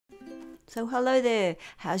So hello there,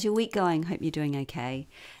 how's your week going? Hope you're doing okay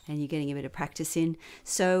and you're getting a bit of practice in.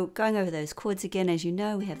 So going over those chords again, as you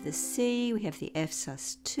know, we have the C, we have the F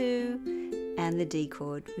sus2 and the D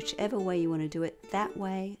chord. Whichever way you want to do it, that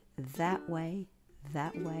way, that way,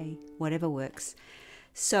 that way, whatever works.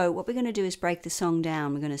 So what we're going to do is break the song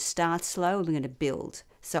down. We're going to start slow and we're going to build.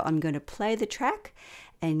 So I'm going to play the track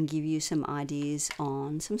and give you some ideas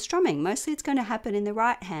on some strumming. Mostly it's going to happen in the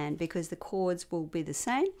right hand because the chords will be the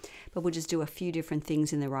same, but we'll just do a few different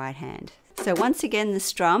things in the right hand. So once again, the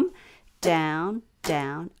strum, down,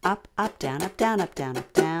 down, up, up, down, up, down, up, down,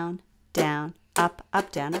 up, down, down, up,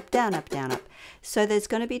 up, down, up, down, up, down, up. So there's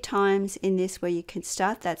going to be times in this where you can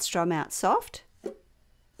start that strum out soft.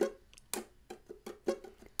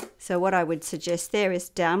 So what I would suggest there is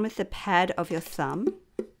down with the pad of your thumb,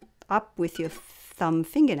 up with your thumb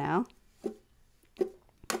fingernail,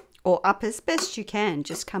 or up as best you can,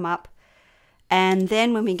 just come up. And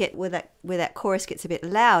then when we get where that chorus gets a bit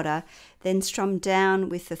louder, then strum down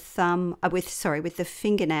with the thumb, with the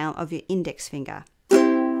fingernail of your index finger.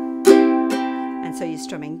 And so you're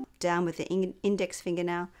strumming down with the index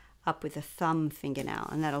fingernail, up with the thumb fingernail,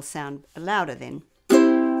 and that'll sound louder then.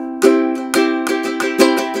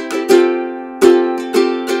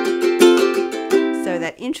 So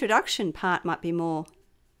that introduction part might be more.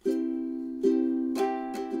 You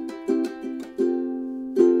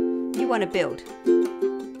want to build.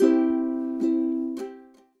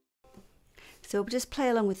 So we'll just play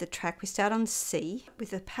along with the track. We start on C.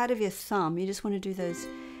 With the pad of your thumb, you just want to do those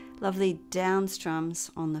lovely down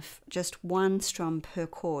strums on the just one strum per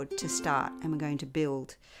chord to start, and we're going to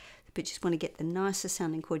build. But you just want to get the nicest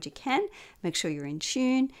sounding chord you can. Make sure you're in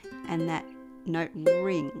tune and that note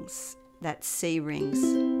rings. That C rings.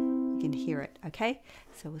 You can hear it, okay?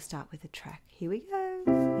 So we'll start with the track. Here we go.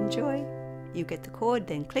 Enjoy. You get the chord,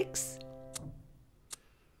 then clicks.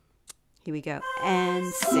 Here we go. And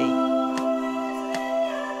C.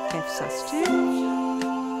 F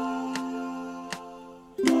sus2.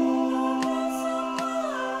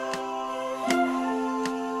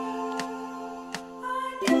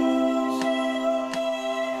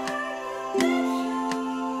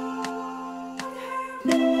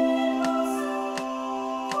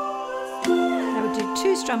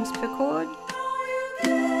 Two strums per chord.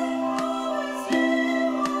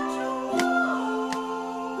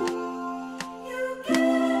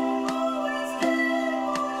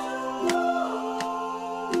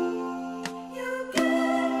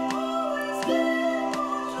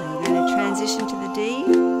 We're going to transition to the D,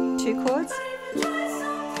 two chords,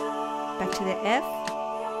 back to the F.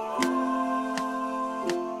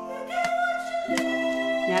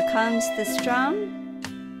 Now comes the strum.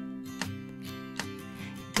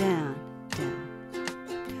 Down, down,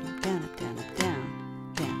 down, up, down, up, down,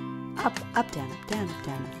 down, up, up, down, up, down, up,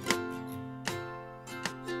 down, up.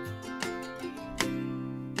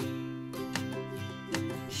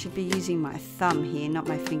 Should be using my thumb here, not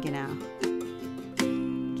my fingernail.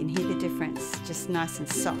 You can hear the difference, just nice and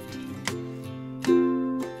soft.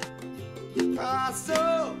 I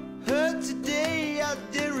saw her today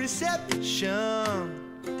at the reception,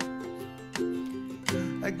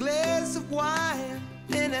 a glass of wine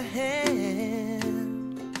in her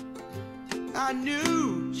hand. I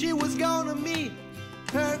knew she was gonna meet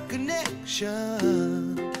her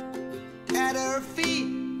connection. At her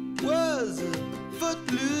feet was a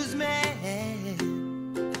footloose man.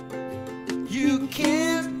 You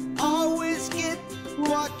can't always get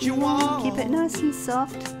what you want. Keep it nice and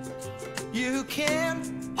soft. You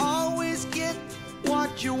can't always get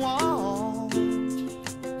what you want.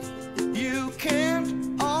 You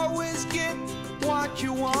can't always get what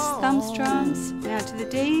you want. Thumb strums, now to the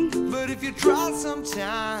D. But if you try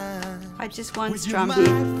sometime, I just one strum here.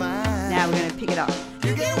 Now we're going to pick it up.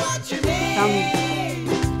 You get what you need. Oh, yeah.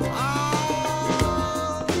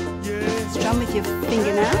 Strum with your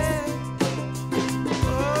fingernails.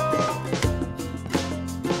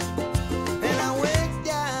 And I went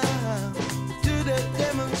down to the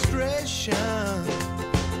demonstration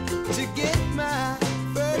to get my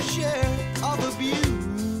first share of abuse.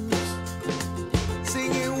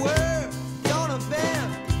 Singing, we're gonna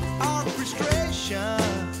vent our frustration.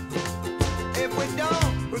 If we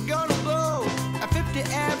don't, we're gonna blow a 50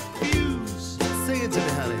 amp fuse. Sing it to me,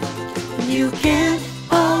 honey. You can't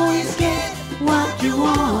always get what you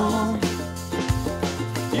want.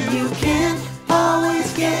 You can't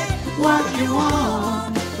always get what you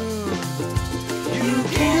want. You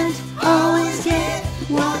can't always get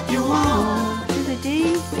what you want. To the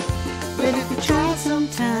D. But if you try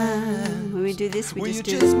sometime, When we do this, we well, just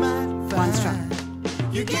you do might one strum.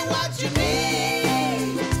 You get what you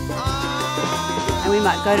need. Oh, we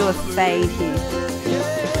might go to a fade here.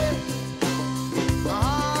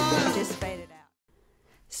 Just fade it out.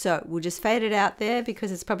 So we'll just fade it out there because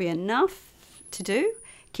it's probably enough to do.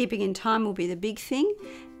 Keeping in time will be the big thing,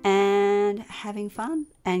 and having fun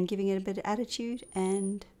and giving it a bit of attitude,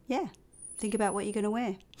 and yeah, think about what you're going to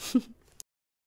wear.